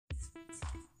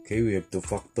Okay, we have to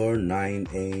factor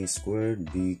 9a squared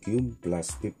b cubed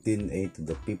plus 15a to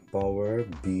the 5th power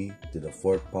b to the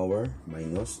 4th power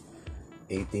minus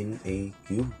 18a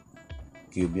cubed.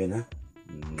 Cube yan ha.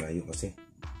 Layo kasi.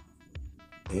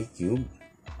 A cubed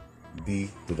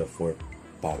b to the 4th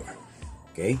power.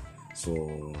 Okay, so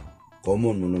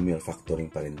common monomial factoring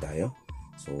pa rin tayo.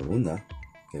 So una,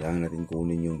 kailangan natin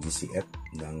kunin yung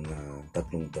GCF ng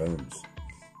tatlong terms.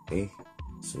 Okay,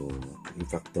 so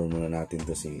i-factor muna natin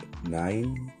to si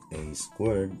 9a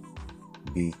squared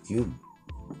b cubed.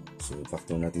 So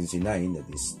factor natin si 9, that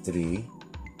is 3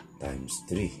 times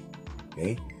 3.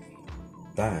 Okay,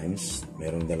 times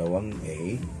merong dalawang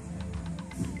a.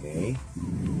 Okay,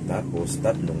 tapos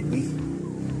tatlong b.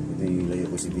 Ito ilayo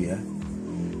ko si b ha,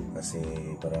 kasi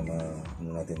para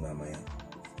ano natin mamaya.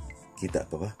 Kita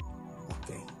pa ba?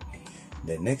 Okay,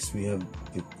 then next we have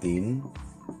 15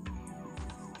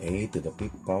 a to the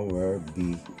 5th power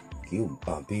b cubed,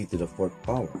 b to the 4th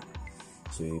power.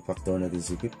 So i-factor natin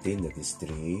si 15, that is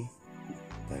 3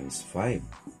 times 5.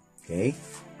 Okay,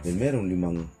 then merong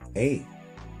limang a.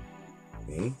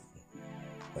 Okay,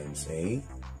 times a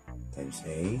times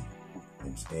a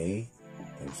times a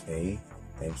times a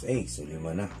times a. So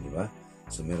lima na, di ba?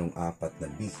 So merong apat na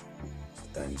b. So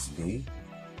times b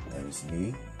times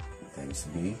b times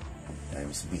b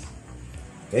times b.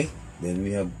 Okay, then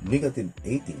we have negative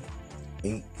 18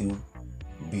 a cubed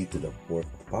b to the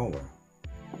 4th power.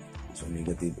 So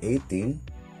negative 18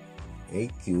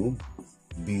 a cubed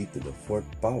b to the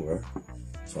 4th power.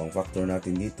 So ang factor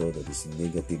natin dito, that is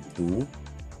negative 2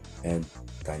 and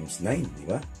times 9, di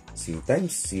ba? Si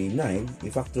times si 9,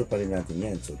 i-factor pa rin natin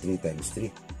yan. So 3 times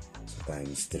 3. So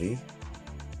times 3.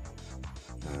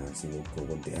 Sinuog ko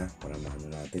konti para maano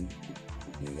natin.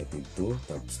 Negative 2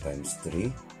 tapos times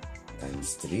 3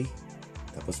 times 3.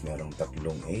 Tapos merong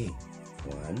tatlong a.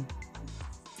 1,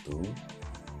 2,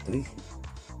 3.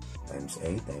 Times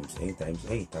a times a times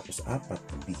a. Tapos apat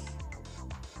na b.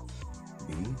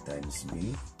 B times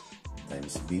b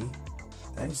times b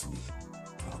times b.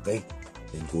 Okay,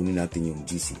 then kunin natin yung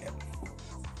GCF.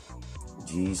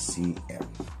 GCF.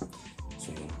 So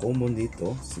yung common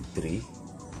dito si 3.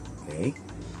 Okay,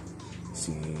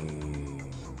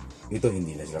 ito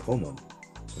hindi na sila common.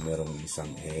 So merong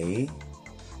isang a,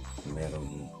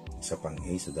 merong isa pang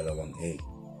a, so dalawang a.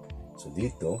 So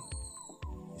dito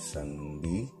isang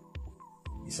b,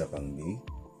 isa pang b.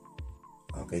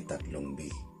 Okay, tatlong b.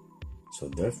 So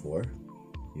therefore,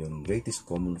 yung greatest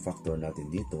common factor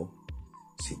natin dito,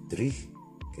 si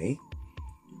 3. Okay?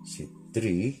 Si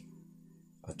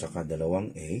 3 at saka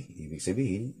dalawang a, ibig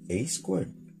sabihin a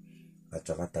squared. At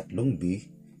saka tatlong b,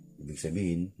 ibig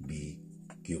sabihin b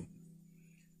cubed.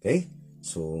 Okay?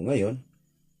 So ngayon,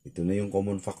 ito na yung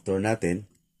common factor natin.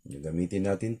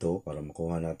 Gamitin natin to para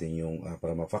makuha natin yung,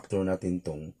 para ma-factor natin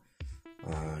tong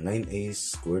 9a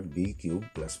squared b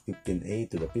cubed plus 15a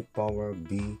to the 5th power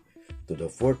b to the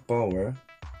 4th power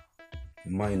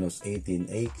minus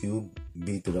 18a cubed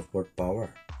b to the 4th power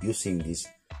using this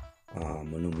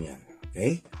monomial.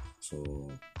 Okay, so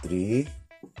 3a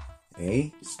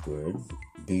squared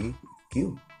b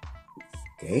cubed.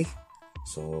 Okay,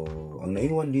 so ang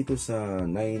naiwan dito sa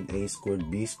 9a squared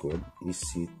b squared is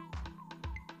si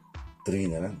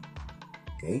 3 na lang.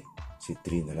 Okay, si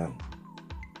 3 na lang,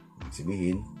 ibig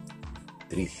sabihin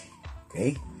 3.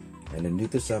 Okay, and then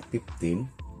dito sa 15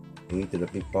 a to the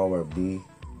 5th power b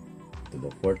to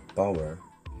the 4th power,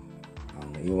 ang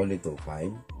naiwan nito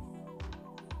 5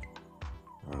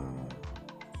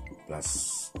 plus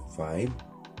 5,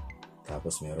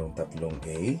 tapos merong tatlong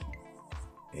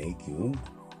a cube,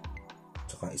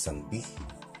 tsaka isang b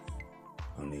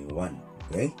ang naiwan.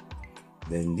 Okay,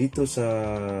 then dito sa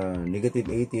negative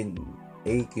 18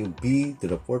 a cube b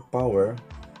to the 4th power,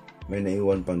 may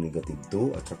naiwan pang negative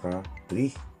 2 at saka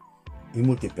 3.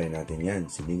 I-multiply natin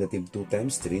yan. Si negative 2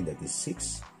 times 3, that is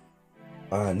 6.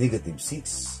 Negative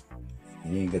 6.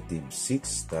 Negative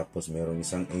 6. Tapos merong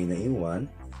isang a na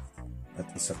iwan at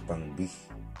isa pang b.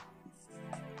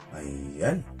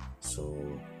 Ayan. So,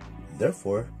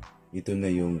 therefore, ito na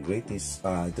yung greatest,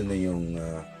 ito na yung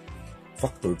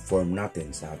factored form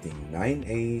natin sa ating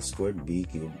 9a squared b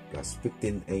cubed plus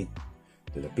 15a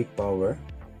to the 5th power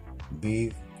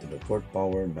b to the 4th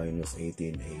power minus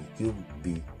 18a cubed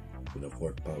b to the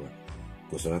 4th power.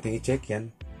 Gusto natin i-check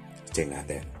yan, check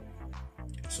natin.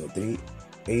 So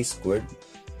 3a squared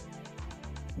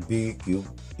b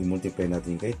cubed, i-multiply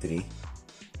natin kay 3.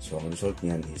 So ang result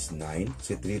niyan is 9.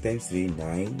 So 3 times 3,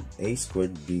 9a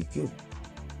squared b cubed.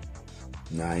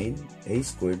 9a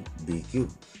squared b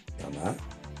cubed. Tama?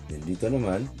 Then dito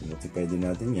naman, i-multiply din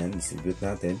natin yan, distribute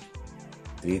natin.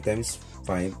 3 times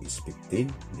 5 is 15,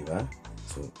 di ba?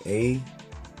 So, a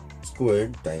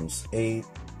squared times a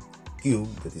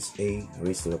cubed, that is a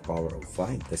raised to the power of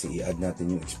 5. Kasi i-add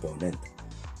natin yung exponent.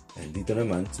 And dito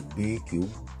naman, so b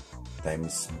cubed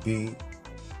times b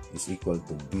is equal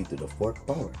to b to the 4th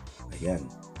power. Ayan.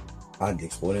 Add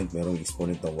exponent, merong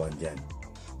exponent na 1 dyan.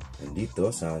 And dito,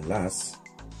 sa last,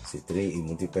 si 3,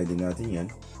 i-multiply din natin yan.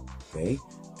 Okay?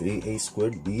 3a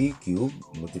squared b cubed,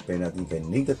 multiply natin kay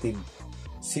negative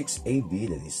 6ab,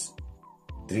 that is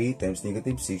 3 times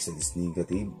negative 6, that is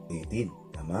negative 18.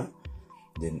 Tama?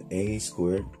 Then a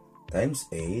squared times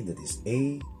a, that is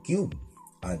a cubed.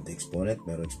 Add the exponent,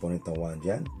 merong exponent na 1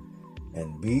 dyan.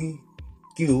 And b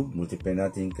cubed, multiply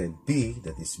natin kay b,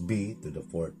 that is b to the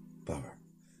 4th power.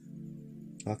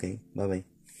 Okay, bye-bye.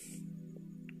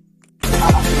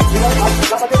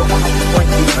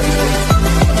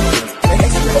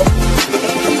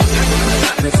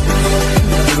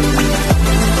 Next.